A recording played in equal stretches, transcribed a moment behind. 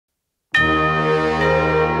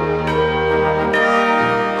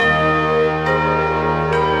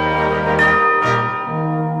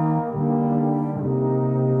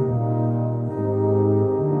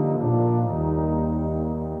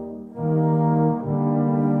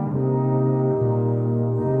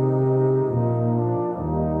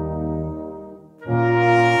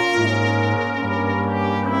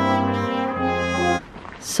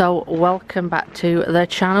So welcome back to the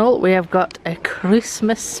channel. We have got a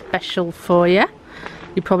Christmas special for you.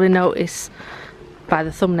 You probably notice by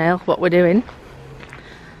the thumbnail what we're doing.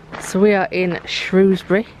 So we are in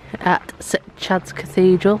Shrewsbury at St Chad's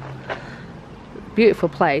Cathedral. Beautiful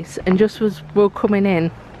place, and just as we're coming in,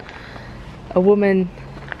 a woman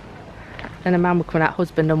and a man were coming out,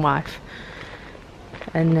 husband and wife,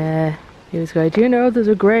 and he was going, "Do you know there's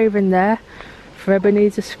a grave in there for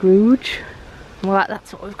Ebenezer Scrooge?" And we're like,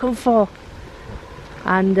 "That's what we've come for."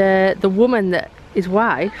 And the woman, that his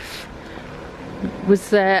wife,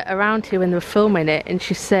 was around here when they were filming it, and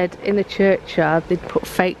she said in the churchyard they'd put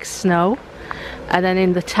fake snow, and then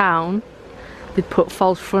in the town they'd put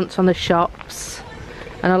false fronts on the shops,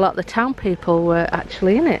 and a lot of the town people were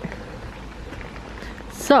actually in it.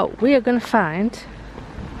 So we are going to find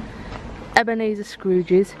Ebenezer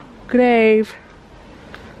Scrooge's grave.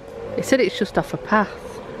 He said it's just off a path.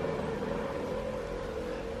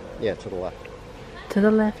 Yeah, to the left. To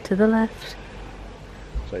the left, to the left.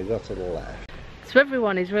 So you go to the left. So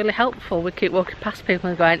everyone is really helpful. We keep walking past people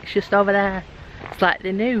and going, "It's just over there." It's like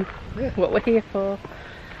they knew what we're here for.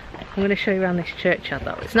 I'm going to show you around this churchyard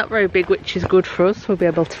though. It's not very big, which is good for us. We'll be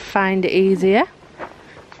able to find it easier.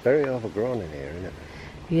 It's very overgrown in here, isn't it?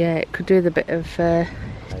 Yeah, it could do with a bit of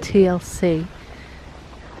TLC.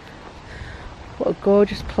 What a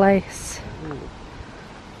gorgeous place.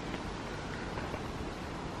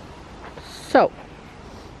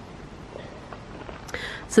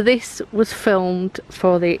 So this was filmed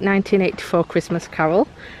for the 1984 Christmas Carol,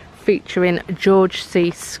 featuring George C.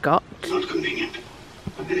 Scott. Not convenient,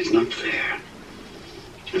 and it's not fair.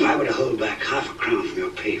 If I were to hold back half a crown from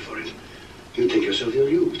your pay for it, you'd think yourself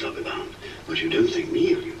ill-used, I'll be bound. But you don't think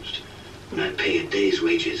me ill-used when I pay a day's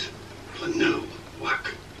wages for no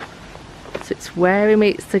work. So it's where he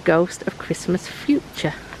meets the ghost of Christmas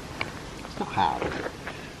future. It's not hard, is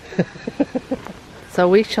it? So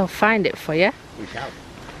we shall find it for you. We shall.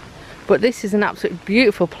 But this is an absolutely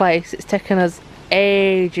beautiful place. It's taken us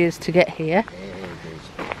ages to get here.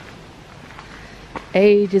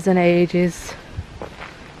 Ages and ages.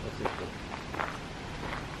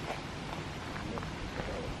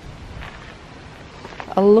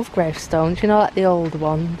 I love gravestones, you know, like the old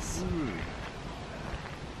ones.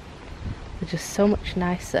 They're just so much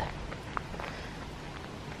nicer.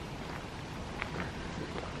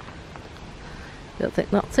 Don't think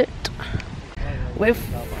that's it. We've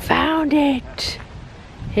found it!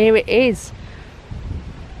 Here it is.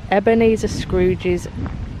 Ebenezer Scrooge's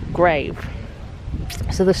grave.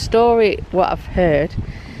 So the story, what I've heard,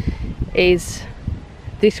 is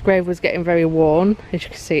this grave was getting very worn. As you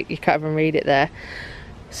can see, you can't even read it there.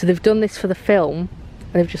 So they've done this for the film,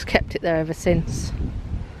 and they've just kept it there ever since.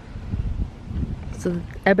 So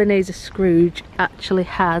Ebenezer Scrooge actually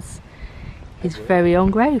has his very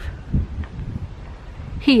own grave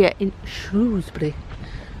here in Shrewsbury.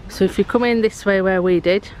 So if you come in this way where we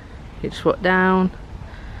did, you just walk down,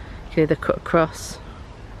 you can either cut across.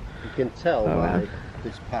 You can tell by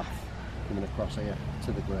this path coming across here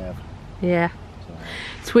to the grave. Yeah. So.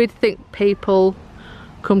 It's weird to think people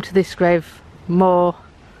come to this grave more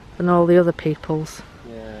than all the other people's.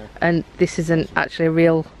 Yeah. And this isn't actually a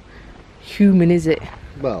real human, is it?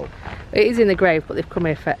 Well, it is in the grave, but they've come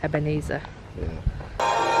here for Ebenezer. Yeah.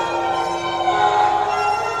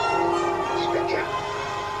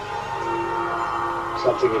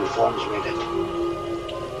 Something informs me that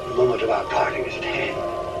the moment of our parting is at hand.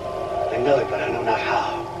 I know it, but I know not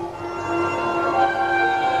how.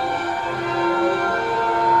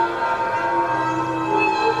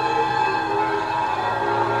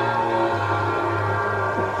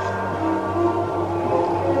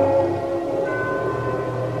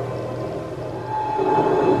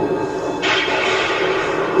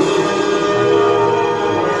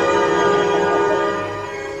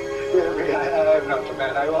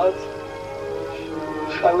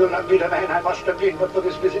 I will not be the man I must have been but for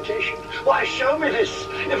this visitation. Why show me this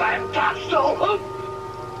if I am past all hope?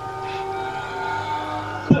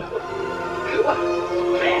 Spare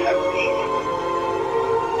me.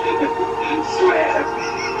 Spare me.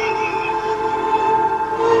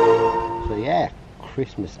 So yeah,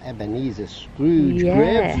 Christmas Ebenezer Scrooge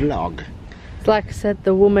grave vlog. Like I said,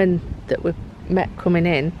 the woman that we met coming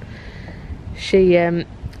in, she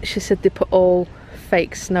said they put all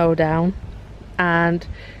fake snow down. And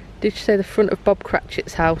did you say the front of Bob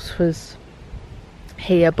Cratchit's house was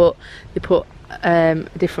here, but they put a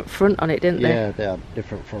different front on it, didn't they? Yeah, they had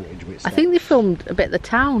different frontage with I think they filmed a bit of the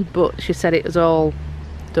town, but she said it was all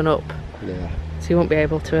done up. Yeah. So you won't be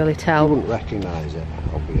able to really tell. You wouldn't recognise it,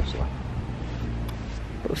 obviously.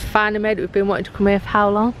 But we finally made it. We've been wanting to come here for how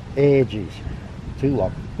long? Ages. Too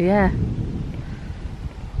long. Yeah.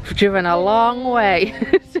 We've driven a long way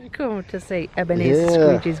to come to see Ebenezer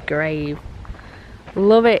Scrooge's grave.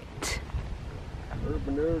 Love it.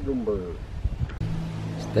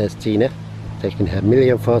 There's Tina taking her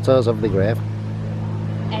million photos of the grave.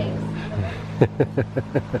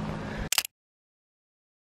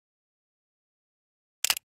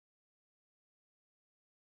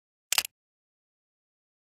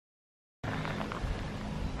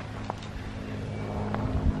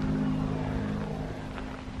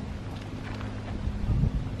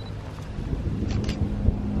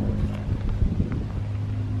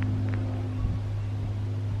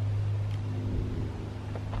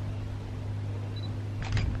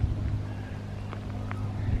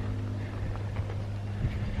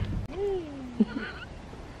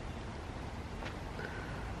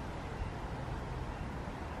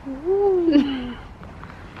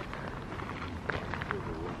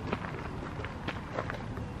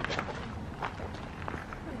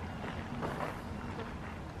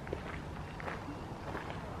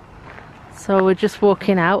 So we're just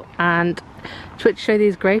walking out, and to show you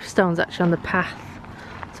these gravestones actually on the path.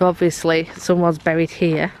 So obviously someone's buried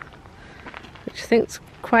here, which I think's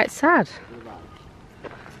quite sad.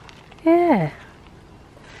 Yeah,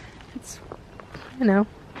 it's, you know,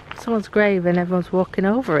 someone's grave and everyone's walking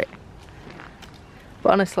over it.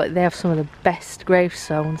 But honestly, they have some of the best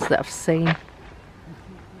gravestones that I've seen.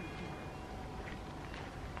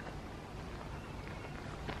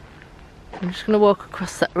 I'm just going to walk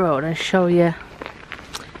across that road and show you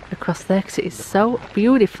across there because it is so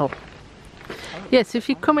beautiful. Yeah, so if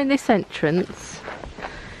you come in this entrance,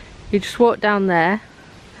 you just walk down there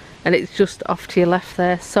and it's just off to your left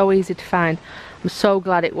there. So easy to find. I'm so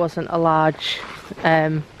glad it wasn't a large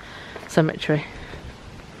cemetery.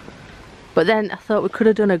 But then I thought we could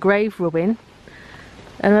have done a grave rubbing,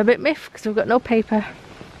 and I'm a bit miffed because we've got no paper.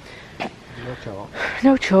 No chalk.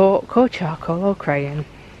 No chalk or charcoal or crayon.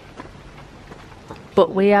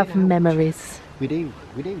 But we have memories. We do,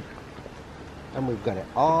 we do. And we've got it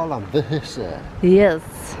all on Versa. Yes.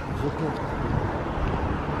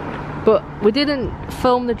 But we didn't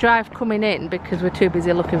film the drive coming in because we're too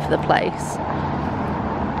busy looking for the place.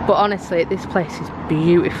 But honestly, this place is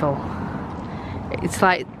beautiful. It's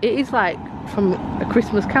like, it is like from A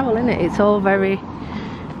Christmas Carol, isn't it? It's all very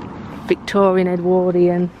Victorian,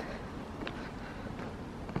 Edwardian.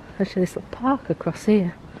 Actually, this little park across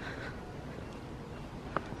here.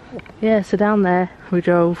 Yeah, so down there we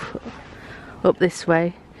drove up this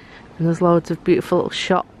way, and there's loads of beautiful little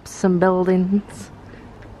shops and buildings.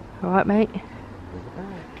 Alright, mate?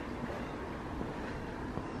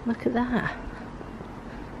 Look at that.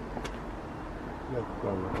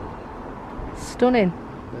 Stunning.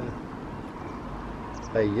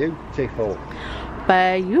 Beautiful.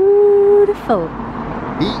 Beautiful.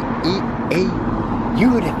 B-E-A.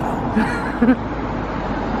 Beautiful.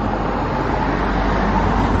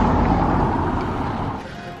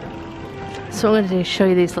 So what I'm going to do is show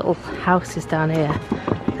you these little houses down here.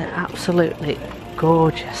 They're absolutely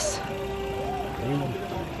gorgeous.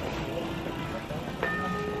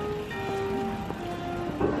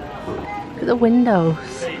 Look at the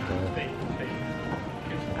windows.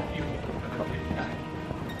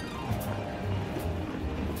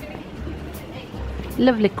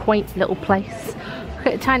 Lovely quaint little place. Look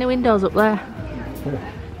at the tiny windows up there.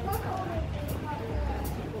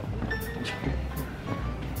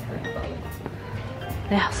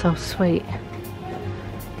 They are so sweet.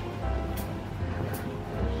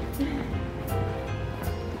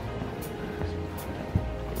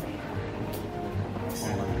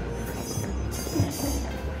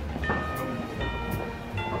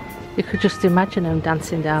 You could just imagine them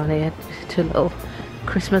dancing down here to a little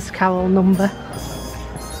Christmas Carol number.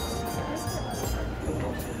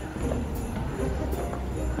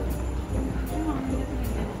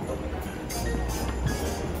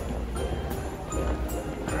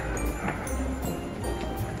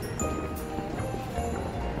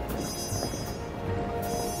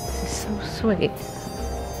 Sweet.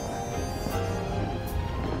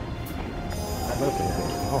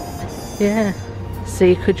 Yeah. So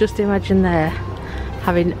you could just imagine there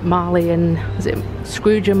having Marley and, was it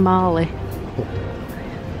Scrooge and Marley?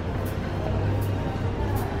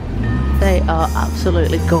 They are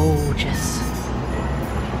absolutely gorgeous.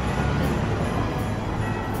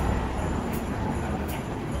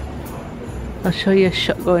 I'll show you a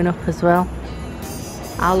shot going up as well.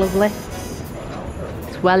 How lovely.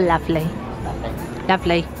 It's well lovely.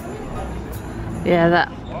 Lovely. Yeah,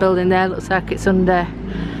 that building there looks like it's under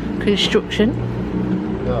construction.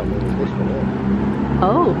 No, this one here.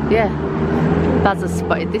 Oh, yeah. Baz has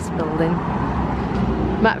spotted this building.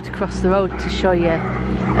 Might have to cross the road to show you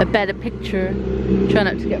a better picture. Try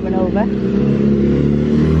not to get run over.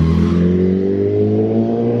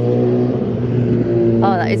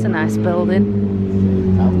 Oh, that is a nice building.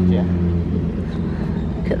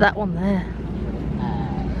 Look at that one there.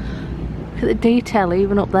 Look at the detail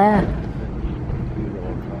even up there.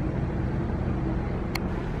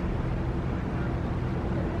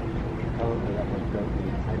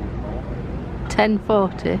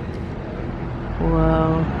 $10.40.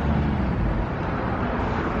 Whoa.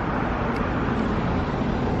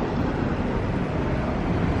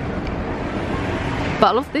 But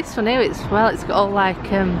I love this one here. It's got all like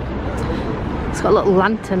it's got a little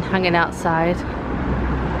lantern hanging outside.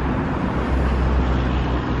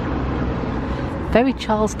 Very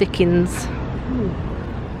Charles Dickens.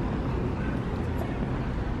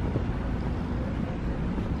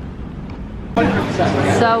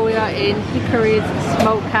 So we are in Hickory's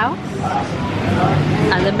Smokehouse,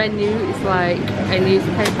 and the menu is like a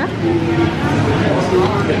newspaper.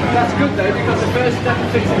 That's good though, because the first step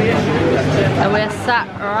of fixing the issue is to... And we're sat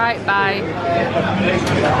right by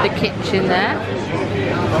the kitchen there.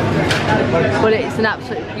 But it's an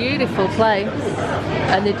absolutely beautiful place,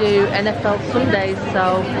 and they do NFL Sundays,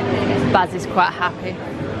 so Baz is quite happy.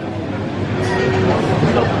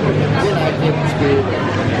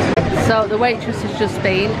 So the waitress has just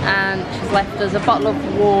been and she's left us a bottle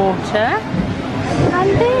of water and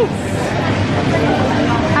this.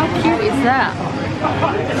 How cute is that?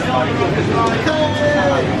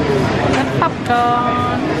 And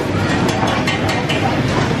popcorn.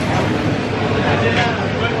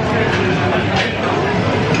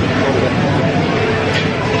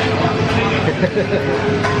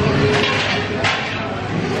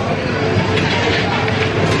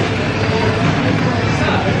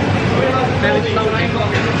 Very slowly.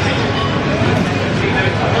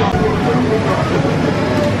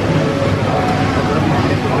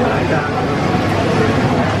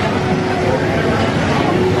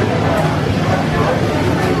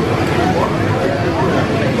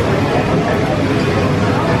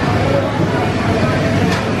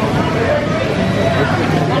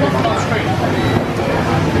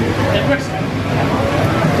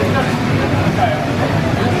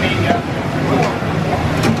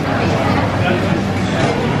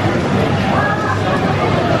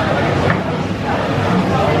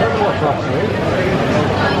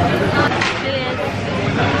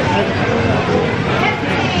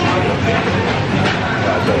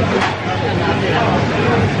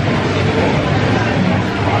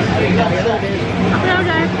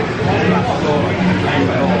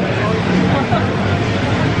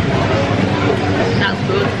 That's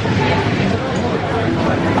good.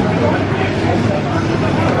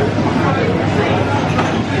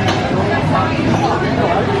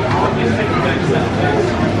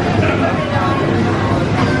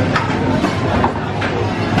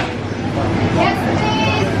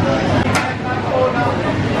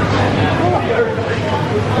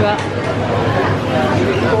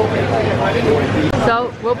 So,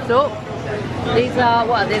 rubs up. These are,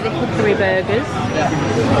 what are they, the hickory burgers?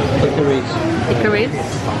 Hickories.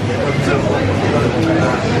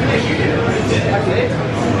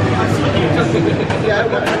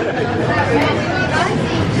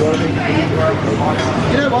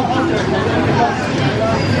 You know what?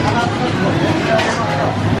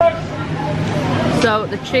 So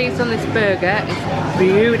the cheese on this burger is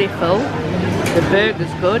beautiful. The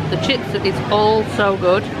burger's good. The chips is also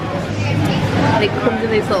good. And it comes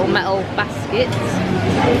in these little metal baskets.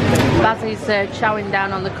 Baz is chowing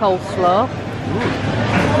down on the coleslaw.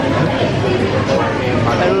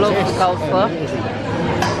 I love the coleslaw.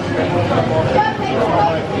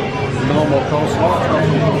 Normal coleslaw.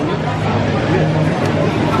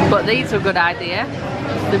 But these are a good idea.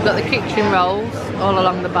 They've got the kitchen rolls all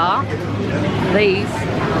along the bar. These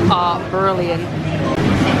are brilliant.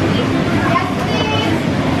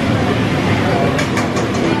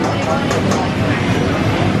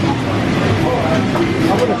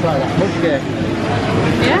 I want to try that mush cake.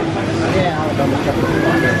 Yeah? Yeah, I'll have a chocolate.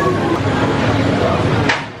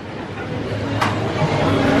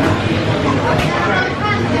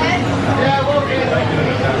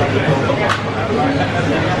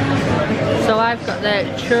 So I've got the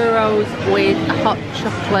churros with hot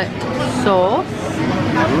chocolate sauce.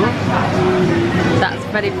 That's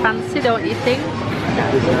very fancy, don't you think?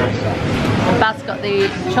 Baz got the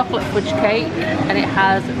chocolate fudge cake and it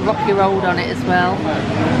has Rocky Road on it as well.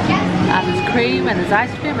 And there's cream and there's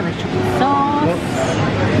ice cream and there's chocolate sauce.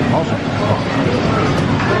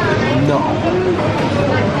 No.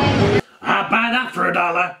 I'll buy that for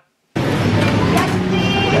 $1.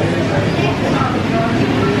 You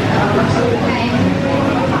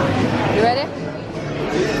ready?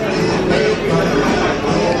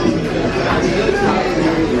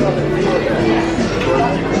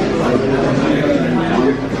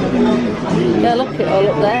 Yeah, look it all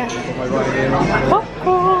up there.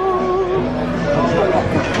 Popcorn.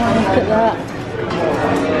 Look at that.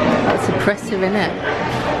 That's impressive, isn't it?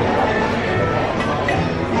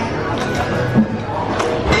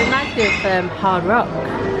 It reminds me of Hard Rock.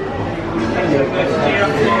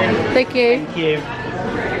 Thank you. Thank you.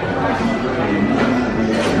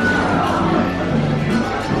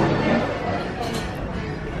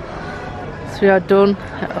 So we are done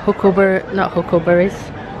at Huckleberries.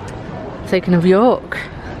 Taking of York.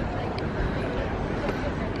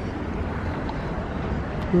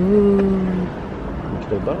 Ooh.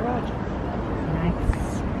 Nice.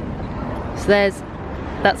 So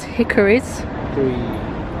that's Hickory's.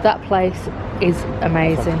 That place is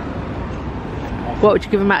amazing. What would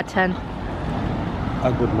you give them out of 10? A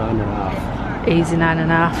good 9.5. Easy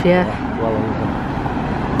 9.5, yeah. Well over.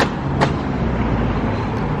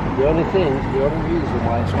 The only reason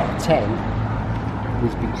why it's got a 10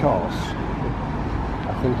 is because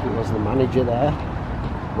I think it was the manager there.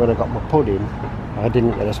 When I got my pudding, I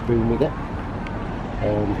didn't get a spoon with it.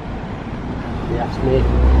 He asked me,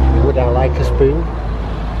 would I like a spoon?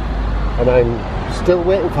 And I'm still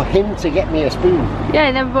waiting for him to get me a spoon. Yeah,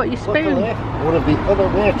 he never bought you a spoon. Luckily, one of the other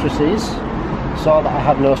waitresses saw that I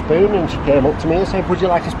had no spoon and she came up to me and said, would you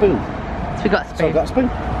like a spoon? So we got a spoon. So I got a spoon.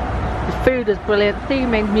 The food was brilliant,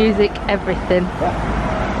 theming, music, everything. Yeah.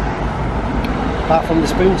 Apart from the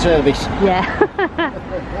spoon service. Yeah.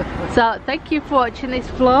 So thank you for watching this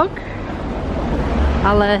vlog.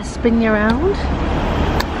 I'll spin you around.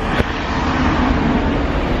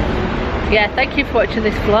 Yeah, thank you for watching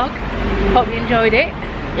this vlog. Hope you enjoyed it.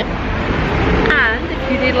 Yep. And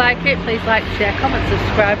if you did like it, please like, share, comment,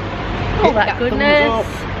 subscribe, all that goodness.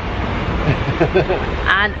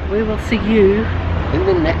 And we will see you in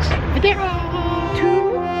the next video.